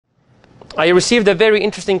I received a very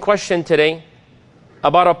interesting question today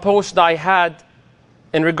about a post that I had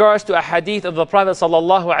in regards to a hadith of the Prophet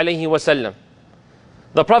sallallahu alaihi wasallam.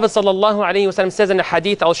 The Prophet sallallahu alaihi wasallam says in a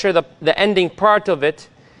hadith, I'll share the ending part of it.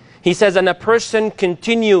 He says, and a person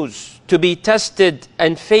continues to be tested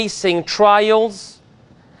and facing trials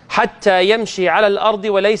حتى يمشي على الأرض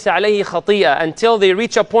وليس عليه خطيئة, until they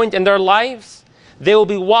reach a point in their lives, they will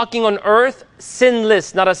be walking on earth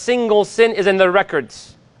sinless. Not a single sin is in their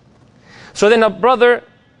records. So then a brother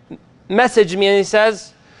messaged me and he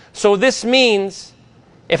says, so this means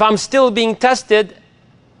if I'm still being tested,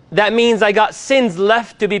 that means I got sins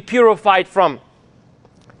left to be purified from.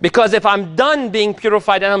 Because if I'm done being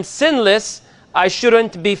purified and I'm sinless, I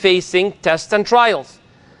shouldn't be facing tests and trials.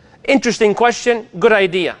 Interesting question, good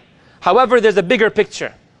idea. However, there's a bigger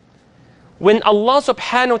picture. When Allah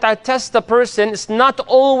subhanahu wa ta'ala tests a person, it's not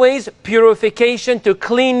always purification to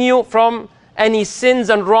clean you from any sins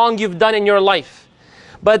and wrong you've done in your life.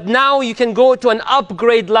 But now you can go to an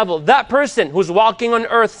upgrade level. That person who's walking on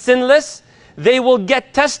earth sinless, they will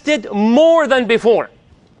get tested more than before.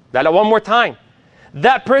 That one more time.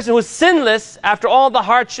 That person who's sinless, after all the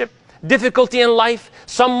hardship, difficulty in life,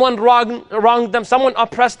 someone wronged them, someone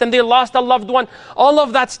oppressed them, they lost a loved one, all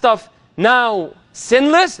of that stuff, now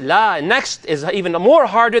sinless, next is even more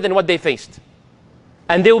harder than what they faced.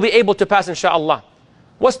 And they will be able to pass, inshaAllah.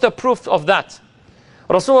 What's the proof of that?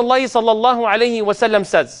 Rasulullah sallallahu alayhi wasallam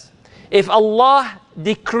says, if Allah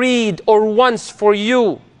decreed or wants for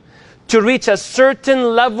you to reach a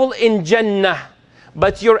certain level in Jannah,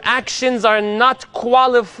 but your actions are not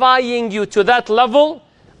qualifying you to that level,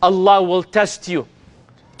 Allah will test you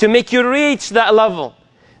to make you reach that level.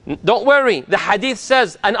 Don't worry, the hadith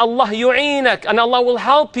says, and Allah yu'inak, and Allah will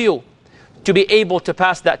help you to be able to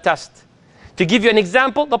pass that test. To give you an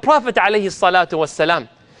example, the Prophet alayhi salatu wasalam,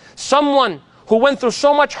 someone who went through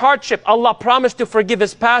so much hardship, Allah promised to forgive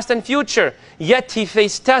his past and future, yet he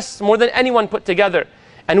faced tests more than anyone put together.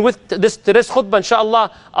 And with this khutbah,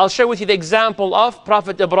 inshallah, I'll share with you the example of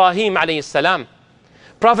Prophet Ibrahim alayhi salam.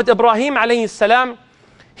 Prophet Ibrahim alayhi salam,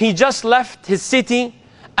 he just left his city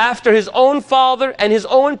after his own father and his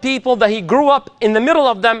own people that he grew up in the middle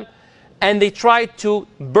of them, and they tried to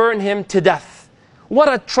burn him to death. What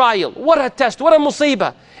a trial, what a test, what a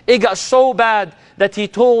musibah. It got so bad that he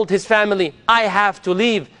told his family, I have to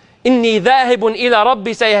leave. Inni dhahibun ila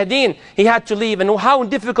rabbi sayahdeen. He had to leave. And how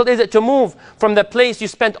difficult is it to move from the place you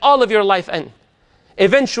spent all of your life in?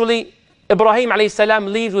 Eventually, Ibrahim alayhi salam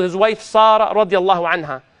leaves with his wife Sarah radiallahu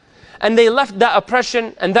anha. And they left that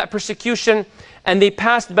oppression and that persecution, and they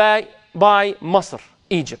passed by Masr,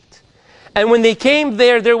 Egypt. And when they came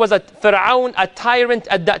there, there was a Fir'aun, a tyrant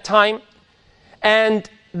at that time. And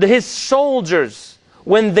his soldiers,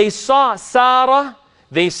 when they saw Sarah,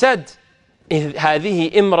 they said,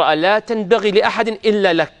 هذه امرأة لا تنبغي لأحد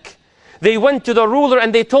إلا لك. They went to the ruler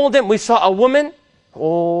and they told him, we saw a woman,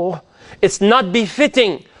 it's not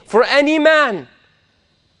befitting for any man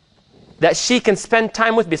that she can spend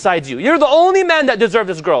time with besides you. You're the only man that deserves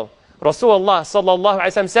this girl. Rasulullah sallallahu alaihi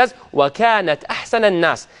wasallam says, وَكَانَتْ أَحْسَنَ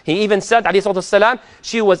النَّاسِ. He even said, alayhi salatu wasalam,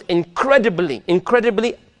 she was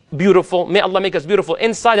incredibly beautiful. May Allah make us beautiful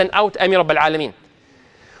inside and out. Ameen Rabbil Alameen.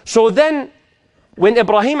 So then, when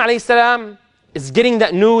Ibrahim alayhi salam is getting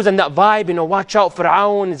that news and that vibe, watch out,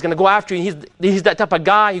 Fir'aun, he's going to go after you. He's that type of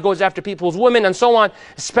guy. He goes after people's women and so on,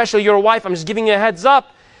 especially your wife. I'm just giving you a heads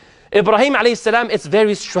up. Ibrahim alayhi salam, it's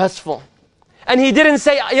very stressful. And he didn't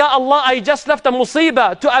say, Ya Allah, I just left a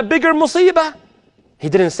musibah to a bigger musibah. He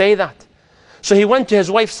didn't say that. So he went to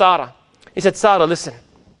his wife Sarah. He said, Sarah, listen,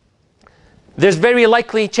 there's very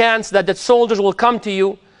likely chance that the soldiers will come to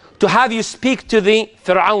you to have you speak to the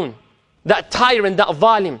Fir'aun, that tyrant, that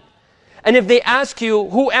zalim. And if they ask you,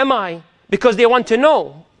 who am I? Because they want to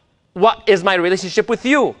know, what is my relationship with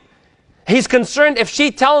you? He's concerned if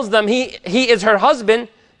she tells them he is her husband,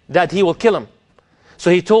 that he will kill him. So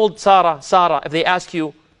he told Sarah, if they ask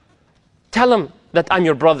you, tell them that I'm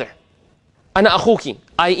your brother. أنا أخوكي,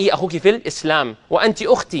 i.e. أخوكي في الإسلام. وأنتِ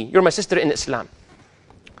أختي, you're my sister in Islam.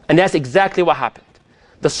 And that's exactly what happened.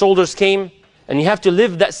 The soldiers came, and you have to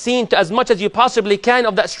live that scene to as much as you possibly can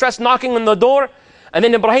of that stress knocking on the door. And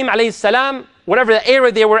then Ibrahim alayhi salam, whatever the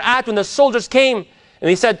area they were at, when the soldiers came, and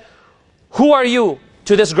he said, who are you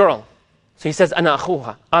to this girl? So he says, أنا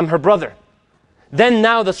أخوها, I'm her brother. Then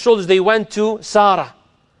now the soldiers, they went to Sarah.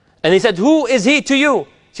 And they said, who is he to you?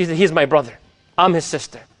 She said, he's my brother. I'm his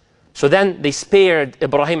sister. So then they spared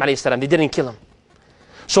Ibrahim alayhi salam. They didn't kill him.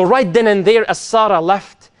 So right then and there, as Sarah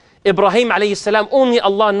left, Ibrahim alayhi salam, only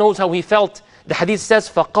Allah knows how he felt. The hadith says,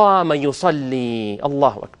 فَقَامَ يُصَلِّي.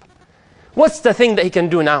 Allahu Akbar. What's the thing that he can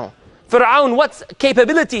do now? Fir'aun, what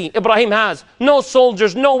capability Ibrahim has? No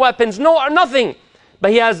soldiers, no weapons, nothing.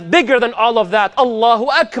 But he has bigger than all of that. Allahu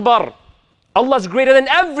Akbar. Allah's greater than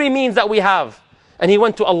every means that we have. And he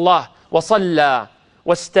went to Allah. وَصَلَّى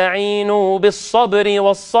وَاسْتَعِينُوا بِالصَّبْرِ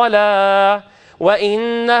وَالصَّلَاةِ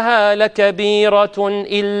وَإِنَّهَا لَكَبِيرَةٌ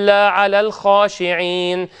إِلَّا عَلَى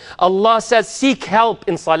الْخَاشِعِينَ. Allah says, seek help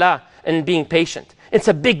in salah and being patient. It's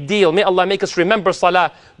a big deal. May Allah make us remember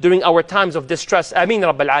salah during our times of distress. Ameen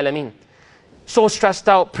Rabbil Alameen. So stressed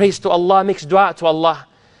out, prays to Allah, makes dua to Allah.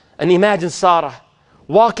 And imagine Sarah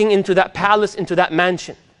walking into that palace, into that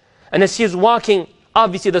mansion. And as she is walking,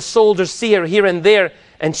 obviously the soldiers see her here and there,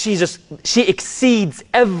 and she exceeds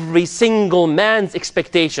every single man's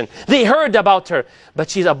expectation. They heard about her, but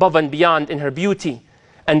she's above and beyond in her beauty,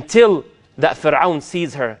 until that Fir'aun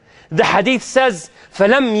sees her. The hadith says,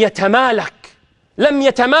 فَلَمْ يَتَمَالَكْ. لَمْ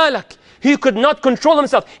يَتَمَالَكْ. He could not control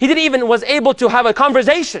himself. He didn't even was able to have a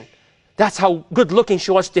conversation. That's how good looking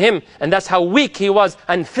she was to him, and that's how weak he was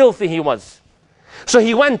and filthy he was. So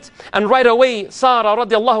he went, and right away, Sarah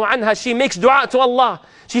radiallahu anha, she makes dua to Allah.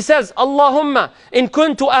 She says, Allahumma in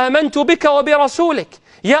kuntu amantu bika wa bi rasulik.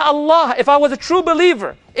 Ya Allah, if I was a true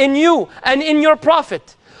believer in you and in your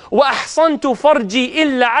prophet, wa ahsantu farji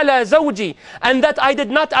illa ala zawji, and that I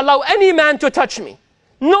did not allow any man to touch me,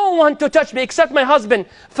 no one to touch me except my husband,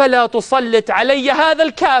 فَلَا تُصَلِّتْ عَلَيَّ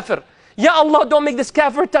هَذَا الْكَافِرِ. Ya Allah, don't make this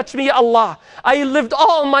kafir touch me, Ya Allah. I lived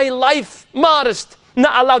all my life modest,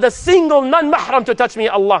 not allowed a single non-mahram to touch me,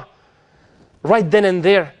 Ya Allah. Right then and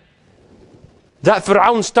there, that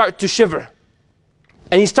Fir'aun started to shiver.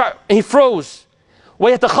 And he froze.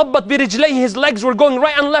 وَيَتَخَبَّطْ بِرِجْلَيْهِ. His legs were going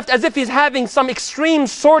right and left as if he's having some extreme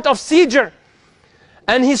sort of seizure.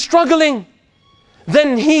 And he's struggling.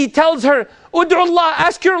 Then he tells her, Ud'u Allah,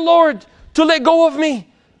 ask your Lord to let go of me.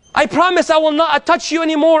 I promise I will not touch you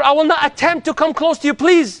anymore. I will not attempt to come close to you.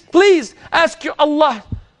 Please, please, ask your Allah.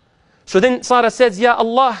 So then Sarah says, Ya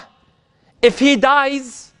Allah, if he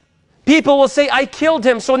dies, people will say I killed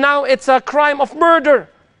him. So now it's a crime of murder.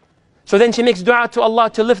 So then she makes dua to Allah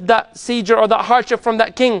to lift that seizure or that hardship from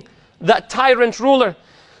that king, that tyrant ruler.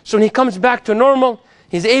 So when he comes back to normal,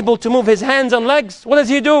 he's able to move his hands and legs. What does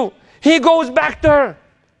he do? He goes back to her.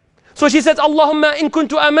 So she says, Allahumma in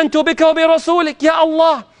kuntu amantu bika wa bi rasulik. Ya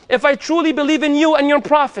Allah, if I truly believe in you and your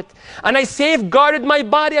prophet, and I safeguarded my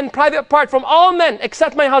body and private part from all men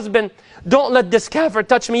except my husband, don't let this kafir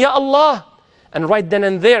touch me, Ya Allah. And right then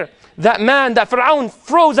and there, that man, that Fir'aun,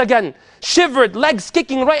 froze again, shivered, legs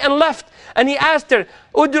kicking right and left. And he asked her,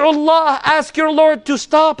 Ud'u Allah, ask your Lord to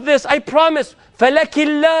stop this. I promise.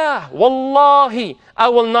 Falakillah, Wallahi, I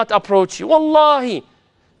will not approach you. Wallahi.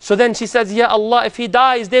 So then she says, Ya Allah, if he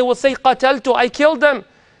dies, they will say, Qataltu, I killed him.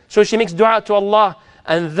 So she makes dua to Allah,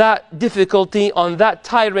 and that difficulty on that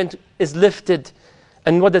tyrant is lifted.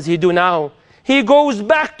 And what does he do now? He goes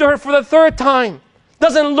back to her for the third time.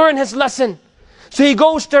 Doesn't learn his lesson. So he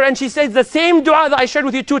goes to her and she says the same dua that I shared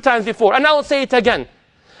with you 2 times before. And I will say it again.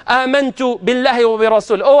 Amantu billahi wa bi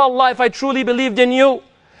rasul. Oh Allah, if I truly believed in you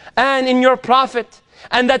and in your prophet,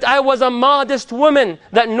 and that I was a modest woman,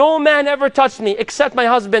 that no man ever touched me except my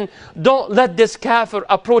husband, don't let this kafir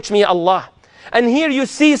approach me, Allah. And here you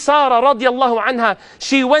see Sarah radiallahu anha,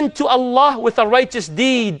 she went to Allah with a righteous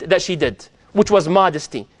deed that she did, which was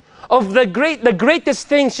modesty. Of the greatest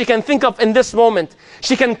thing she can think of in this moment,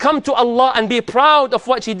 she can come to Allah and be proud of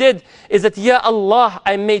what she did, is that, Ya Allah,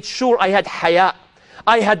 I made sure I had haya,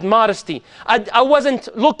 I had modesty. I wasn't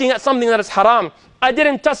looking at something that is haram. I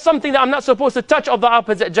didn't touch something that I'm not supposed to touch of the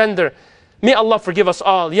opposite gender. May Allah forgive us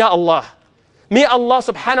all, Ya Allah. May Allah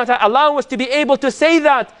subhanahu wa ta'ala allow us to be able to say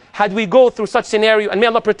that had we go through such scenario, and may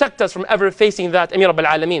Allah protect us from ever facing that. Ameen Rabbil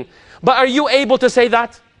Alameen. But are you able to say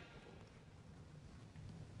that?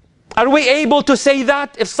 Are we able to say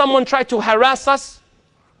that if someone tried to harass us?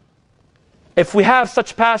 If we have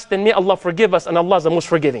such past, then may Allah forgive us, and Allah is the most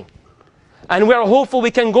forgiving. And we are hopeful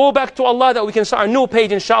we can go back to Allah, that we can start a new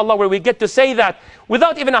page, inshallah, where we get to say that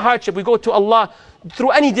without even a hardship. We go to Allah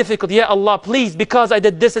through any difficulty. Ya Allah, please, because I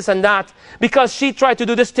did this and that, because she tried to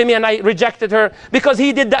do this to me and I rejected her, because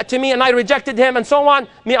he did that to me and I rejected him, and so on.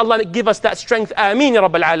 May Allah give us that strength. Ameen Ya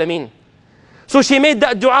Rabbil Alameen. So she made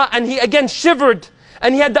that dua, and he again shivered,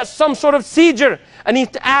 and he had that some sort of seizure, and he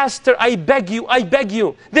asked her, I beg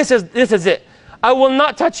you, this is it. I will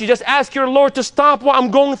not touch you. Just ask your Lord to stop what I'm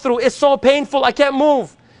going through. It's so painful, I can't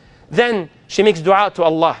move. Then she makes dua to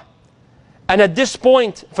Allah. And at this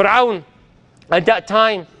point, Fir'aun, at that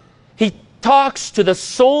time, he talks to the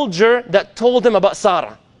soldier that told him about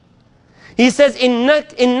Sarah. He says,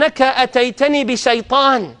 إِنَّكَ أَتَيْتَنِي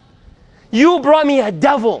بِشَيْطَانٍ. You brought me a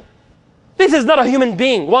devil. This is not a human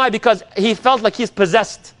being. Why? Because he felt like he's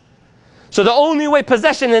possessed. So the only way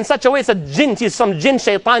possession in such a way is a jinn, some jinn,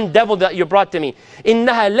 shaitan, devil that you brought to me.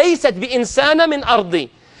 إِنَّهَا لَيْسَتْ بِإِنسَانَ مِنْ أَرْضِي.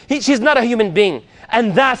 She's not a human being.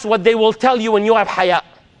 And that's what they will tell you when you have haya.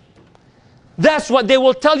 That's what they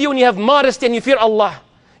will tell you when you have modesty and you fear Allah.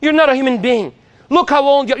 You're not a human being. Look how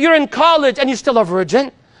old you are. You're in college and you're still a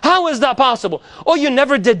virgin. How is that possible? Oh, you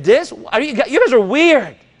never did this? You guys are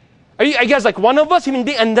weird. Are you guys like one of us, human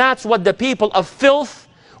being? And that's what the people of filth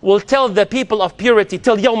will tell the people of purity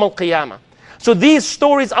till Yawm al-Qiyamah. So these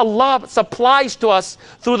stories Allah supplies to us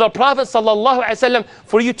through the Prophet ﷺ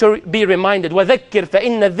for you to be reminded. وَذَكِّرْ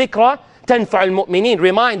فَإِنَّ الذِّكْرَ تَنْفَعُ الْمُؤْمِنِينَ.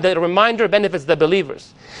 Remind, the reminder benefits the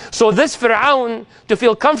believers. So this Fir'aun, to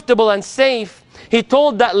feel comfortable and safe, he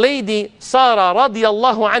told that lady, Sarah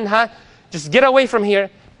radiallahu anha, just get away from here.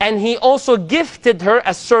 And he also gifted her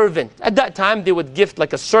a servant. At that time, they would gift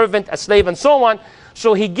like a servant, a slave, and so on.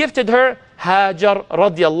 So he gifted her Hajar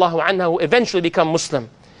radiallahu anha, who eventually became Muslim.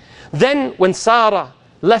 Then when Sarah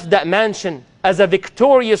left that mansion as a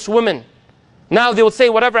victorious woman, now they would say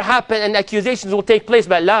whatever happened and accusations will take place,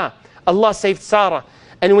 but la, Allah saved Sarah.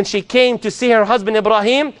 And when she came to see her husband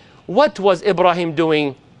Ibrahim, what was Ibrahim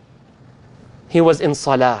doing? He was in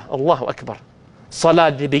salah. Allahu Akbar. Salah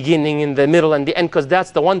at the beginning, in the middle, and the end, because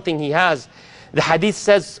that's the one thing he has. The hadith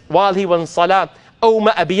says, while he was in salah,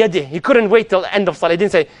 أَوْمَأَ بِيَدِهِ. He couldn't wait till the end of salah. He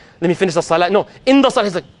didn't say, let me finish the salah. No, in the salah,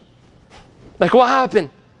 he's like what happened?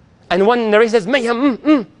 And one narrator says,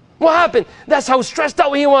 mayhem, what happened? That's how stressed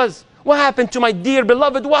out he was. What happened to my dear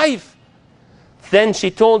beloved wife? Then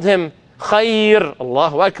she told him, Khair,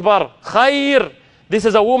 Allahu Akbar, Khair. This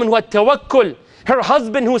is a woman who had tawakkul. Her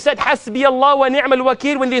husband who said, Hasbi Allah wa ni'mal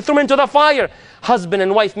wakil, when they threw him into the fire. Husband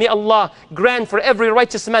and wife, may Allah grant for every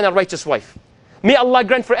righteous man a righteous wife. May Allah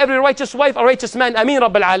grant for every righteous wife a righteous man. Ameen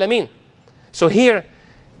Rabbil Alameen. So here,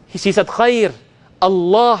 she said, Khair,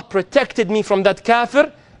 Allah protected me from that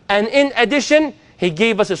kafir. And in addition, He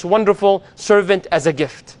gave us this wonderful servant as a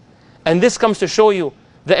gift. And this comes to show you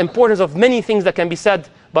the importance of many things that can be said.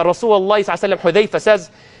 But Rasulullah sallallahu alaihi wasallam, Hudayfa says,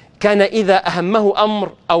 كان إذا أهمه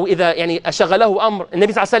أمر أو إذا يعني أشغله أمر.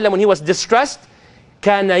 النبي صلى الله عليه وسلم, when he was distressed,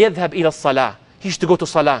 كان يذهب إلى الصلاة. He used to go to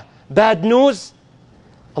salah. Bad news,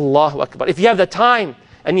 Allahu Akbar. If you have the time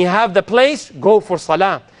and you have the place, go for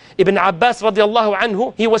salah. Ibn Abbas radiallahu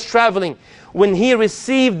anhu, he was traveling. When he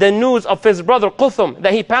received the news of his brother Quthum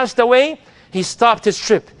that he passed away, he stopped his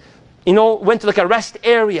trip. You know, went to like a rest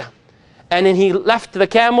area. And then he left the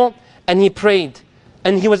camel and he prayed.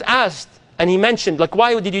 And he was asked, and he mentioned, like,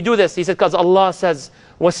 why did you do this? He said, because Allah says,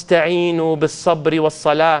 وَاسْتَعِينُوا بِالصَّبْرِ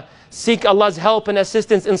وَالصَّلَاةِ. Seek Allah's help and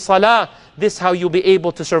assistance in salah. This is how you'll be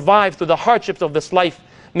able to survive through the hardships of this life.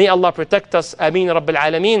 May Allah protect us. Ameen Rabbil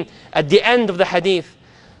Alameen. At the end of the hadith,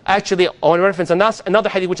 actually, I want to reference another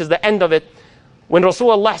hadith, which is the end of it. When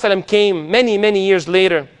Rasulullah sallam came many years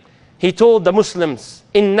later, he told the Muslims,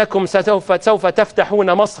 إِنَّكُمْ سَوْفَ تَفْتَحُونَ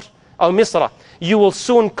مَصْرَ أو مِصْرَ. You will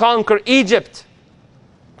soon conquer Egypt.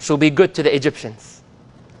 So be good to the Egyptians.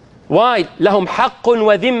 Why? لَهُمْ حَقٌّ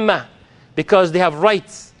وَذِمَّةٌ. Because they have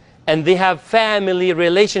rights and they have family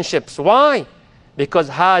relationships. Why? Because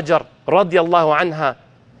Hajar radiallahu anha,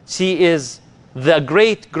 she is the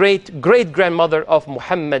great grandmother of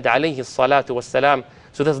Muhammad alayhi salatu wassalam.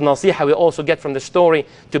 So this is nasiha we also get from the story,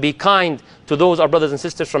 to be kind to those our brothers and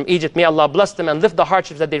sisters from Egypt. May Allah bless them and lift the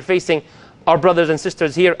hardships that they're facing, our brothers and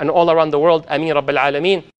sisters here and all around the world. Ameen Rabbil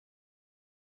Alameen.